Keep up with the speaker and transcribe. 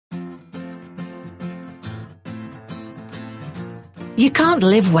You can't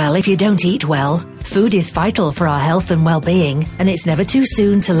live well if you don't eat well. Food is vital for our health and well-being, and it's never too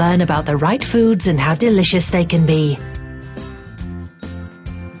soon to learn about the right foods and how delicious they can be.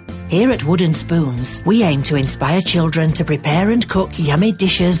 Here at Wooden Spoons, we aim to inspire children to prepare and cook yummy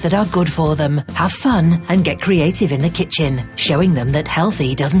dishes that are good for them, have fun, and get creative in the kitchen, showing them that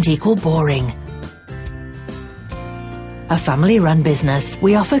healthy doesn't equal boring. A family-run business,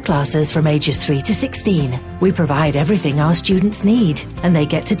 we offer classes from ages 3 to 16. We provide everything our students need, and they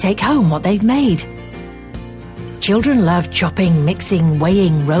get to take home what they've made. Children love chopping, mixing,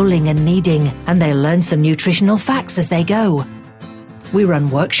 weighing, rolling and kneading, and they'll learn some nutritional facts as they go. We run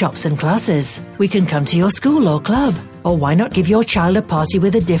workshops and classes. We can come to your school or club. Or why not give your child a party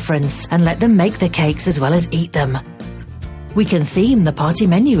with a difference and let them make the cakes as well as eat them? We can theme the party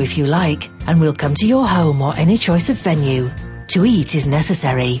menu if you like, and we'll come to your home or any choice of venue. To eat is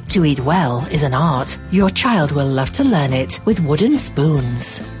necessary. To eat well is an art. Your child will love to learn it with Wooden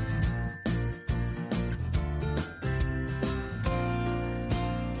Spoons.